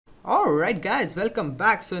Alright guys, welcome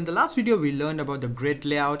back. So in the last video we learned about the grid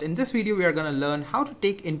layout. In this video we are going to learn how to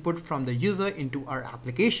take input from the user into our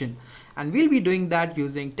application, and we'll be doing that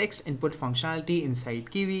using text input functionality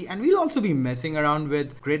inside Kivy, and we'll also be messing around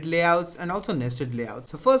with grid layouts and also nested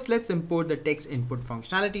layouts. So first let's import the text input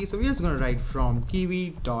functionality. So we're just going to write from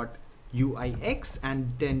Kivy.uix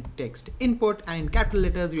and then text input, and in capital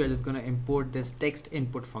letters we are just going to import this text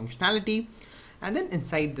input functionality. And then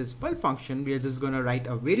inside this bulk function, we are just going to write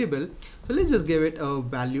a variable. So let's just give it a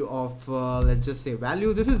value of, let's just say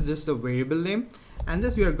value. This is just a variable name. And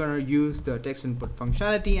this we are going to use the text input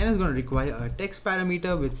functionality, and it's going to require a text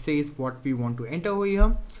parameter which says what we want to enter over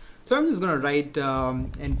here. So I'm just going to write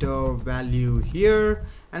enter value here,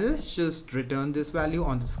 and let's just return this value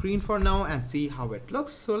on the screen for now and see how it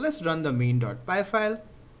looks. So let's run the main.py file.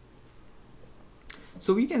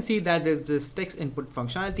 So we can see that there's this text input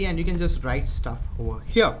functionality and you can just write stuff over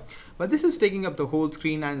here. But this is taking up the whole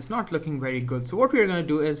screen and it's not looking very good. So what we are going to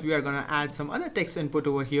do is we are going to add some other text input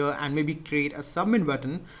over here and maybe create a submit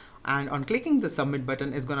button. And on clicking the submit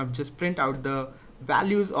button, it's going to just print out the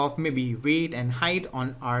values of maybe weight and height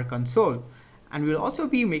on our console. And we'll also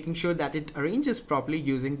be making sure that it arranges properly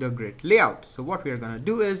using the grid layout. So what we are going to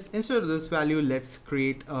do is instead of this value, let's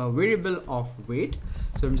create a variable of weight.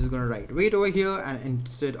 So I'm just going to write weight over here, and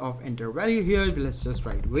instead of enter value here, let's just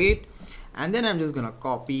write weight. And then I'm just going to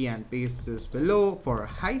copy and paste this below for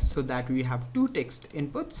height so that we have two text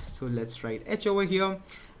inputs. So let's write h over here,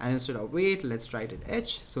 and instead of weight, let's write it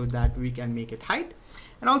h so that we can make it height.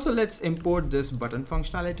 And also let's import this button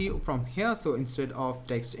functionality from here. So instead of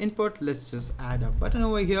text input, let's just add a button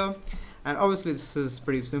over here. And obviously this is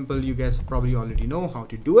pretty simple. You guys probably already know how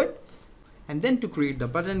to do it. And then to create the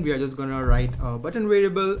button, we are just going to write a button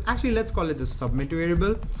variable. Actually, let's call it the submit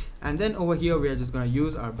variable. And then over here, we are just going to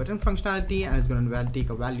use our button functionality, and it's going to take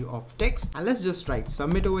a value of text. And let's just write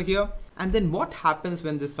submit over here. And then what happens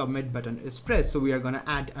when this submit button is pressed? So we are going to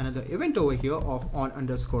add another event over here of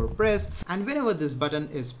on_press. And whenever this button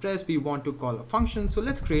is pressed, we want to call a function. So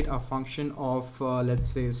let's create a function of, let's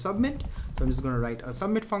say submit. So I'm just going to write a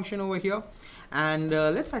submit function over here. And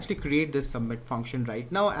let's actually create this submit function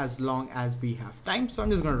right now as long as we have time. So I'm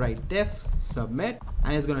just going to write def submit,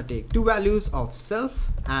 and it's going to take two values of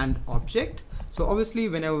self and object. So obviously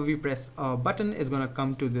whenever we press a button, it's going to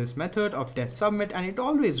come to this method of def submit, and it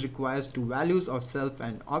always requires two values of self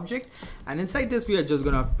and object. And inside this, we are just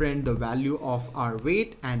going to print the value of our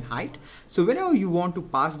weight and height. So whenever you want to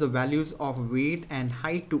pass the values of weight and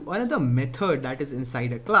height to another method that is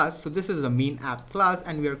inside a class, so this is a main app class,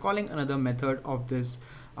 and we are calling another method of this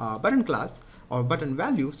button class or button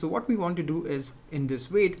value. So what we want to do is in this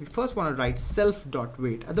weight, we first want to write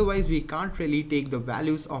self.weight. Otherwise we can't really take the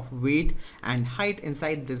values of weight and height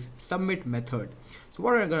inside this submit method. So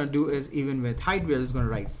what we're going to do is even with height, we are just going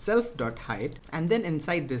to write self.height, and then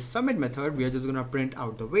inside this submit method, we are just going to print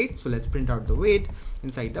out the weight. So let's print out the weight.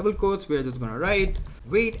 Inside double quotes, we are just going to write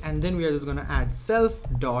weight, and then we are just going to add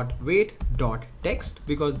self.weight.text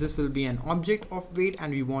because this will be an object of weight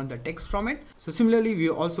and we want the text from it. So similarly, we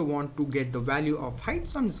also want to get the value of height.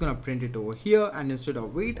 So I'm just going to print it over here, and instead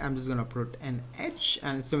of weight, I'm just going to put an h,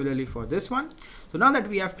 and similarly for this one. So now that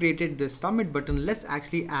we have created this submit button, let's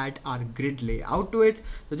actually add our grid layout to it.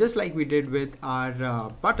 So just like we did with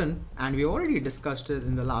our button, and we already discussed it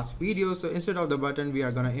in the last video. So instead of the button, we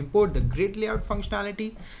are going to import the grid layout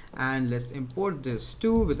functionality, and let's import this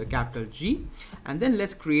too with a capital G, and then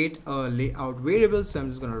let's create a layout variable. So I'm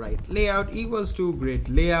just going to write layout equals to grid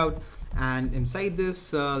layout, and inside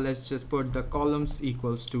this let's just put the columns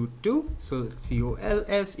equals to 2, so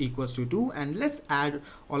cols equals to 2, and let's add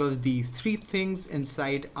all of these three things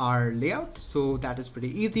inside our layout. So that is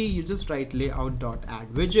pretty easy. You just write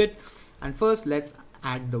layout.add widget, and first let's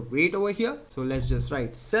add the weight over here. So let's just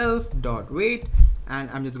write self.weight, and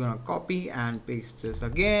I'm just going to copy and paste this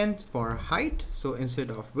again for height. So instead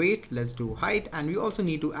of weight, let's do height, and we also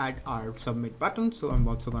need to add our submit button. So I'm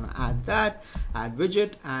also going to add that, add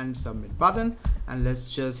widget and submit button, and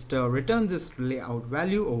let's just return this layout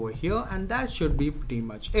value over here, and that should be pretty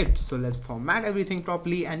much it. So let's format everything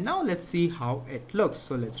properly, and now let's see how it looks.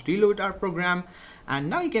 So let's reload our program, and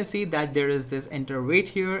now you can see that there is this enter weight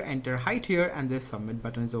here, enter height here, and this submit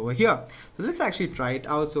button is over here. So let's actually try it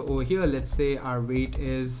out. So over here, let's say our weight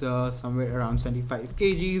is somewhere around 75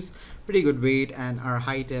 kgs, pretty good weight, and our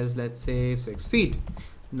height is, let's say, 6 feet.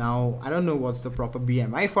 Now, I don't know what's the proper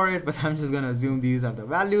BMI for it, but I'm just gonna assume these are the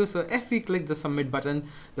values. So if we click the submit button,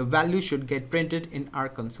 the value should get printed in our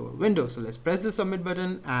console window. So let's press the submit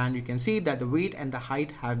button and you can see that the weight and the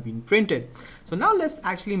height have been printed. So now let's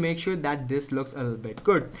actually make sure that this looks a little bit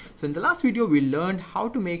good. So in the last video, we learned how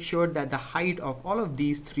to make sure that the height of all of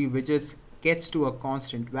these three widgets gets to a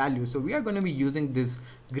constant value. So we are going to be using this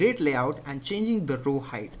grid layout and changing the row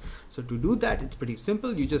height. So to do that, it's pretty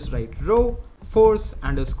simple. You just write row force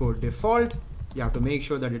underscore default. You have to make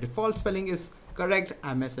sure that the default spelling is correct.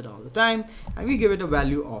 I mess it all the time, and we give it a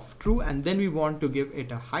value of true, and then we want to give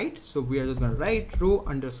it a height. So we are just going to write row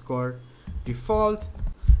underscore default,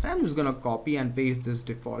 and I'm just going to copy and paste this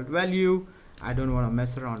default value. I don't want to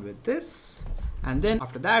mess around with this. And then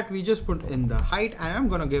after that, we just put in the height, and I'm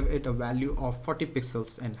going to give it a value of 40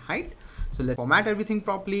 pixels in height. So let's format everything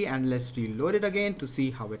properly and let's reload it again to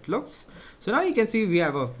see how it looks. So now you can see we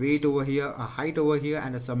have a weight over here, a height over here,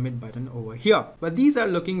 and a submit button over here. But these are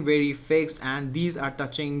looking very fixed and these are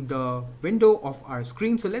touching the window of our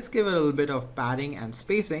screen. So let's give it a little bit of padding and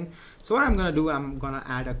spacing. So what I'm gonna do, I'm gonna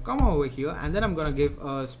add a comma over here, and then I'm gonna give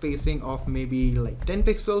a spacing of maybe like 10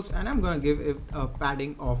 pixels, and I'm gonna give it a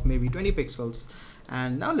padding of maybe 20 pixels.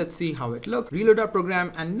 And now let's see how it looks. Reload our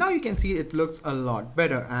program, and now you can see it looks a lot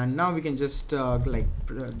better. And now we can just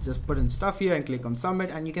just put in stuff here and click on submit,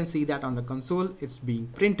 and you can see that on the console it's being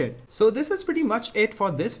printed. So this is pretty much it for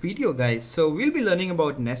this video, guys. So we'll be learning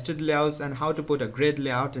about nested layouts and how to put a grid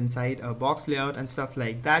layout inside a box layout and stuff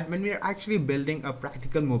like that when we are actually building a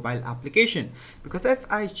practical mobile application. Because if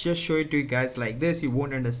I just show it to you guys like this, you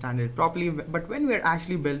won't understand it properly. But when we're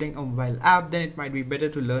actually building a mobile app, then it might be better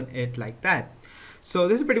to learn it like that. So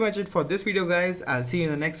this is pretty much it for this video, guys. I'll see you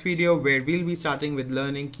in the next video where we'll be starting with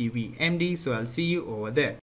learning Kivy MD. So I'll see you over there.